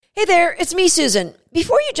Hey there, it's me, Susan.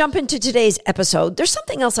 Before you jump into today's episode, there's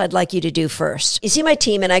something else I'd like you to do first. You see, my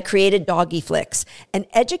team and I created Doggy Flicks, an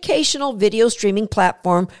educational video streaming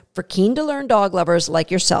platform for keen-to-learn dog lovers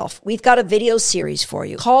like yourself. We've got a video series for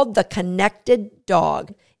you called The Connected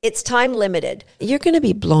Dog. It's time limited. You're going to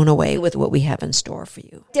be blown away with what we have in store for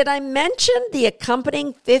you. Did I mention the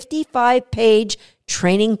accompanying 55-page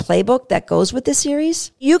training playbook that goes with the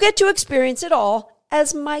series? You get to experience it all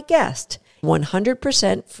as my guest.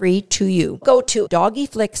 100% free to you. Go to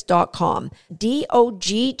doggyflix.com,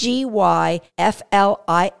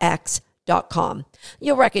 DOGGYFLIX.com.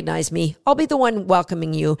 You'll recognize me. I'll be the one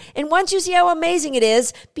welcoming you. And once you see how amazing it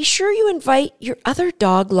is, be sure you invite your other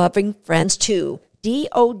dog-loving friends too.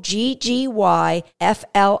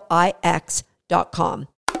 DOGGYFLIX.com.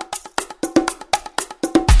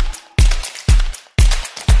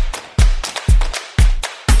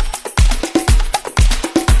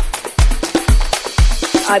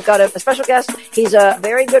 I've got a special guest. He's a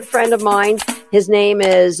very good friend of mine. His name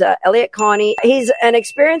is Elliott Connie. He's an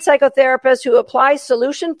experienced psychotherapist who applies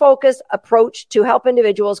solution-focused approach to help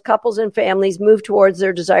individuals, couples, and families move towards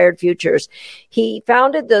their desired futures. He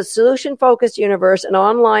founded the Solution-Focused Universe, an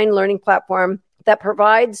online learning platform that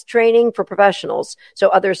provides training for professionals, so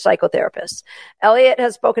other psychotherapists. Elliott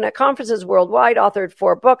has spoken at conferences worldwide, authored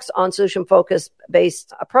 4 books on solution-focused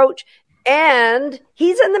based approach, and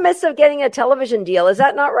he's in the midst of getting a television deal. Is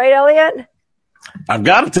that not right, Elliott? I've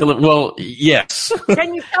got to tell it. Well, yes.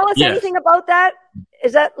 Can you tell us anything about that?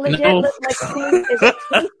 Is that legit? No. Can you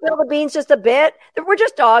spill the beans just a bit? We're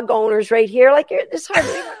just dog owners right here. Like, it's hard.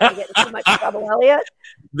 You're not going to get in too much trouble, Elliott.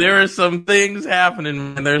 There are some things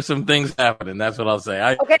happening, and there's some things happening. That's what I'll say.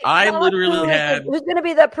 I literally had. Who's going to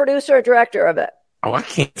be the producer or director of it? Oh, I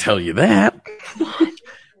can't tell you that.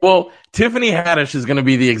 Well, Tiffany Haddish is going to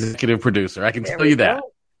be the executive producer. I can tell you that.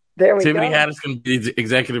 There we go. Tiffany Haddish is going to be the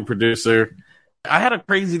executive producer. I had a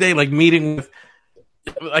crazy day, like meeting with,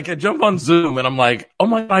 like I jump on Zoom and I'm like, oh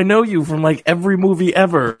my, I know you from like every movie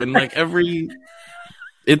ever. And like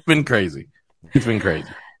it's been crazy. It's been crazy.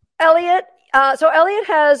 Elliott. So Elliott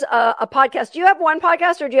has a podcast. Do you have one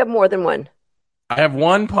podcast or do you have more than one? I have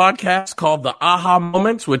one podcast called The Aha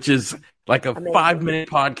Moments, which is like a 5-minute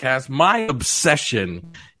podcast. My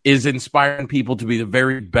obsession is inspiring people to be the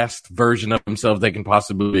very best version of themselves they can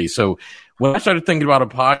possibly be. So when I started thinking about a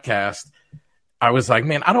podcast, I was like,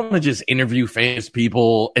 man, I don't want to just interview famous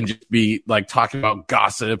people and just be like talking about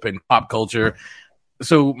gossip and pop culture.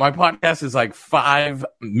 So my podcast is like 5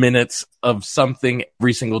 minutes of something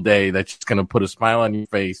every single day that's just going to put a smile on your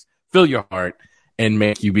face, fill your heart, and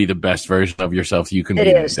make you be the best version of yourself you can be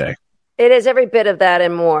today. It is every bit of that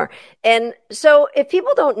and more. And so if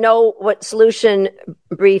people don't know what solution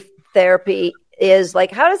brief therapy is,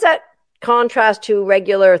 like, how does that contrast to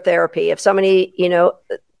regular therapy? If somebody,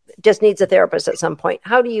 just needs a therapist at some point,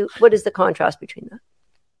 what is the contrast between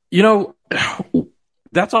that?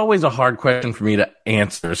 That's always a hard question for me to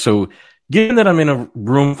answer. So given that I'm in a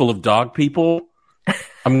room full of dog people,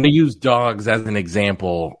 I'm going to use dogs as an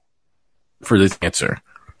example for this answer.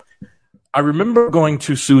 I remember going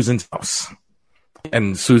to Susan's house,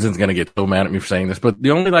 and Susan's going to get so mad at me for saying this, but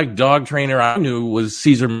the only like dog trainer I knew was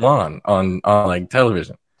Cesar Millan on like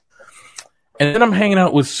television. And then I'm hanging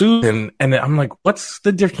out with Susan, and I'm like, what's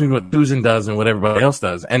the difference between what Susan does and what everybody else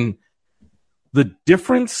does? And the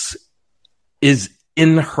difference is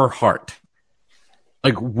in her heart.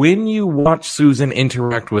 Like when you watch Susan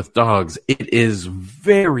interact with dogs, it is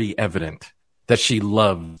very evident that she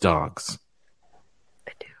loves dogs.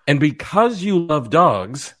 And because you love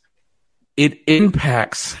dogs, it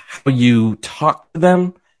impacts how you talk to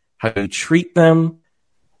them, how you treat them.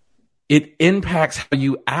 It impacts how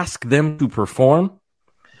you ask them to perform.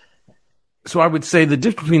 So I would say the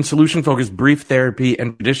difference between solution-focused brief therapy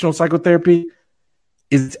and traditional psychotherapy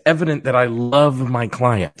is it's evident that I love my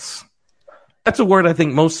clients. That's a word I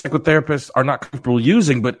think most psychotherapists are not comfortable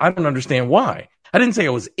using, but I don't understand why. I didn't say I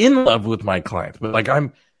was in love with my clients, but like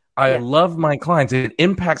I love my clients. It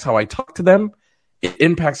impacts how I talk to them. It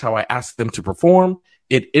impacts how I ask them to perform.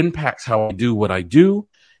 It impacts how I do what I do.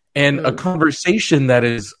 And a conversation that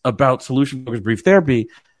is about solution-focused brief therapy,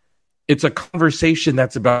 it's a conversation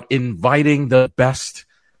that's about inviting the best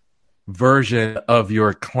version of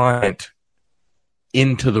your client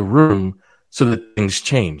into the room so that things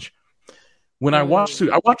change. When I watched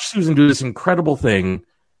Susan do this incredible thing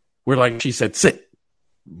where like she said, sit,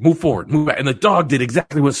 move forward, move back. And the dog did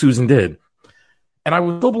exactly what Susan did. And I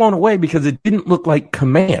was so blown away because it didn't look like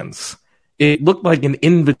commands. It looked like an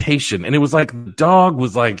invitation. And it was like the dog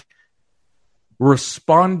was like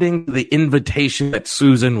responding to the invitation that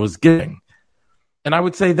Susan was giving. And I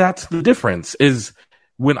would say that's the difference is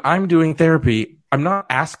when I'm doing therapy, I'm not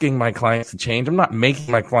asking my clients to change. I'm not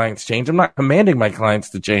making my clients change. I'm not commanding my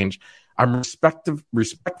clients to change. I'm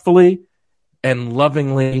respectfully and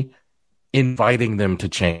lovingly inviting them to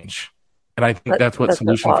change. And I think that's what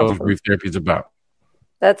solution-focused grief therapy is about.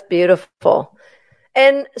 That's beautiful.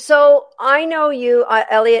 And so I know you,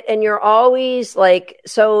 Elliott, and you're always like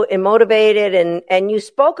so motivated, and you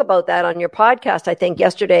spoke about that on your podcast, I think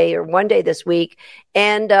yesterday or one day this week.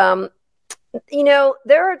 And,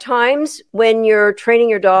 there are times when you're training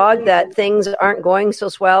your dog that things aren't going so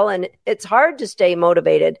swell, and it's hard to stay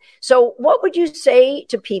motivated. So what would you say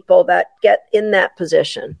to people that get in that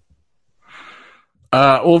position?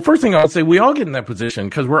 Well, first thing I'll say, we all get in that position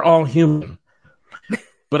because we're all human.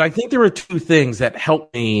 But I think there are two things that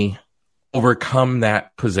help me overcome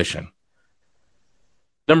that position.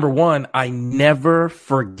 Number one, I never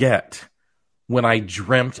forget when I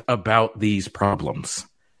dreamt about these problems.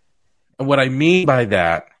 And what I mean by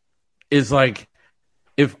that is like,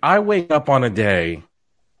 if I wake up on a day,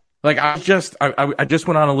 like I just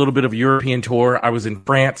went on a little bit of a European tour. I was in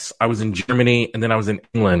France, I was in Germany, and then I was in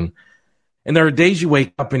England. And there are days you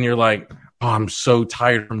wake up and you're like, oh, I'm so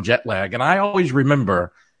tired from jet lag. And I always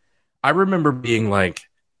remember being like,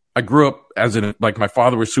 I grew up like my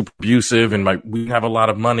father was super abusive and we didn't have a lot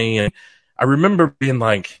of money. And I remember being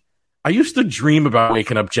like, I used to dream about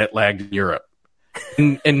waking up jet lagged in Europe.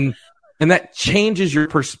 And that changes your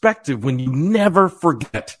perspective when you never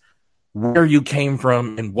forget where you came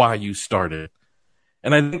from and why you started.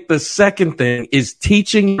 And I think the second thing is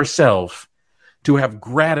teaching yourself to have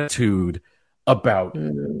gratitude about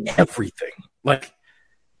everything, like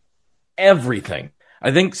everything.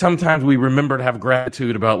 I think sometimes we remember to have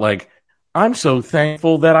gratitude about like, I'm so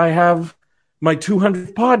thankful that I have my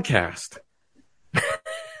 200th podcast,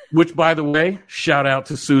 which by the way, shout out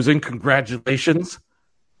to Susan. Congratulations.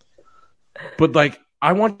 But like,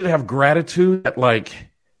 I want you to have gratitude that like,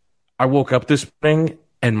 I woke up this morning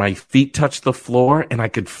and my feet touched the floor and I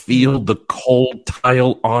could feel the cold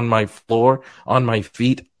tile on my floor, on my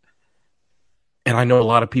feet. And I know a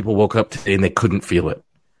lot of people woke up today and they couldn't feel it.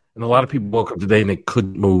 And a lot of people woke up today and they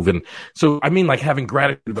couldn't move. And so, I mean, like having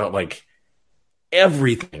gratitude about like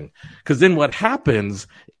everything. Because then what happens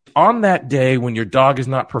on that day when your dog is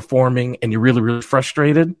not performing and you're really, really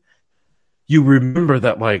frustrated, you remember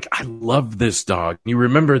that like, I love this dog. You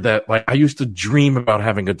remember that like, I used to dream about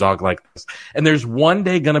having a dog like this. And there's one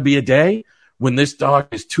day going to be a day when this dog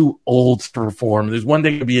is too old to perform. There's one day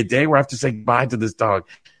going to be a day where I have to say goodbye to this dog.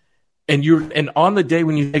 And on the day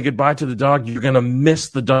when you say goodbye to the dog, you're going to miss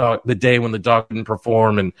the day when the dog didn't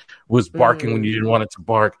perform and was barking when you didn't want it to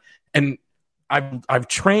bark. And I've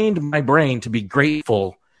trained my brain to be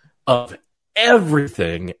grateful of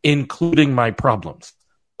everything, including my problems,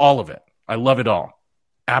 all of it. I love it all.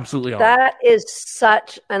 Absolutely all. That is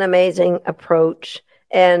such an amazing approach,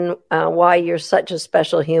 and why you're such a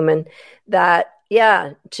special human. That,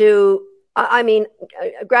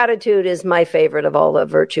 gratitude is my favorite of all the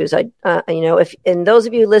virtues. If and those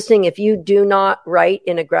of you listening, if you do not write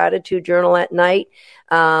in a gratitude journal at night,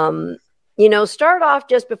 start off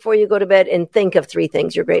just before you go to bed and think of 3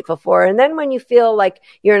 things you're grateful for. And then when you feel like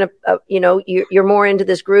you're in you're more into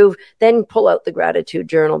this groove, then pull out the gratitude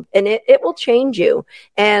journal and it will change you.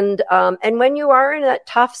 And when you are in that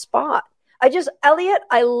tough spot, Elliott,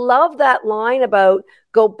 I love that line about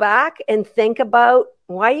go back and think about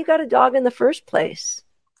why you got a dog in the first place.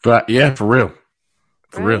 But yeah, for real.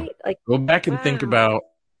 For real. Like, go back and think about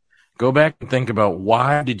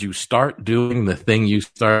why did you start doing the thing you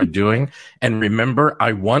started doing? And remember,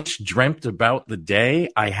 I once dreamt about the day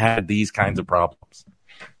I had these kinds of problems.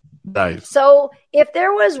 Nice. So if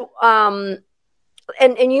there was,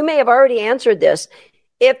 and you may have already answered this,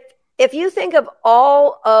 if you think of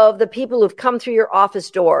all of the people who've come through your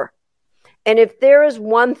office door, and if there is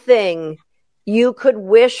one thing you could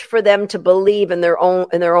wish for them to believe in their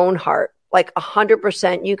own heart, like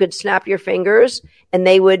 100%, you could snap your fingers and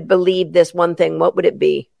they would believe this one thing, what would it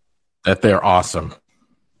be? That they're awesome.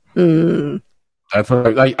 That's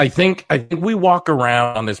what I think we walk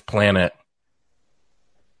around on this planet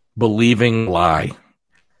believing lie.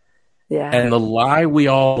 Yeah. And the lie we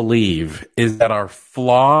all believe is that our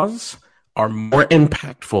flaws are more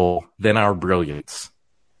impactful than our brilliance.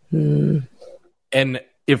 And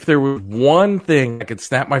if there was one thing I could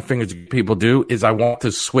snap my fingers to people do is I want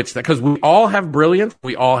to switch that, because we all have brilliance.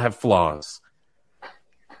 We all have flaws.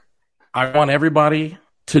 I want everybody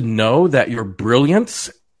to know that your brilliance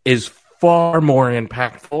is far more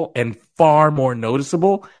impactful and far more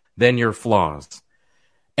noticeable than your flaws.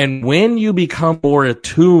 And when you become more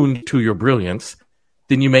attuned to your brilliance,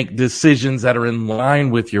 then you make decisions that are in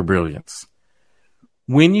line with your brilliance.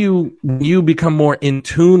 when you become more in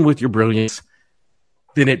tune with your brilliance,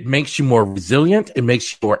 then it makes you more resilient. It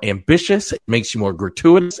makes you more ambitious. It makes you more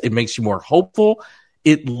gratuitous. It makes you more hopeful.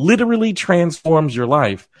 It literally transforms your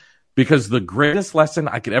life, because the greatest lesson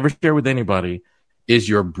I could ever share with anybody is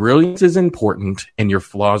your brilliance is important and your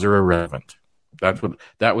flaws are irrelevant.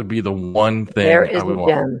 That would be the one thing I would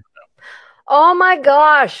want. Oh my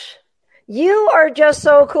gosh. You are just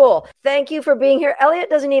so cool. Thank you for being here. Elliott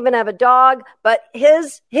doesn't even have a dog, but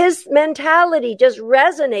his mentality just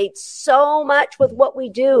resonates so much with what we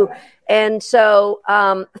do. And so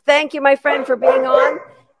thank you, my friend, for being on.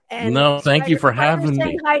 And no, thank you for having me.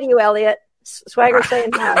 Saying hi to you, Elliott. Swagger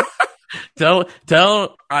saying hi.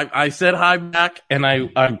 I said hi back, and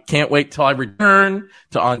I can't wait till I return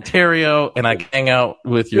to Ontario and I hang out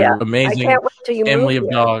with your amazing family of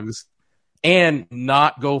dogs. And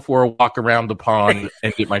not go for a walk around the pond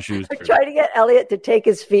and get my shoes dirty. Try to get Elliott to take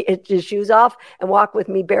his shoes off and walk with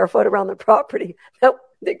me barefoot around the property. Nope,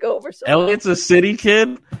 they go over. Elliott's a city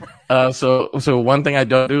kid, so one thing I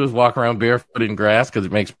don't do is walk around barefoot in grass because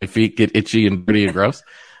it makes my feet get itchy and dirty and gross.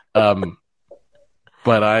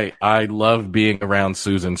 But I love being around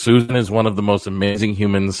Susan. Susan is one of the most amazing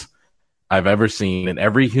humans I've ever seen, and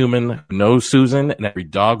every human who knows Susan and every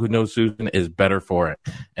dog who knows Susan is better for it.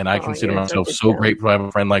 And I consider myself so grateful to have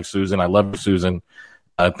a friend like Susan. I love you, Susan.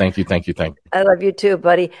 Thank you. I love you too,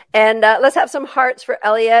 buddy. And let's have some hearts for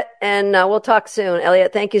Elliott, and we'll talk soon.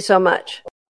 Elliott, thank you so much.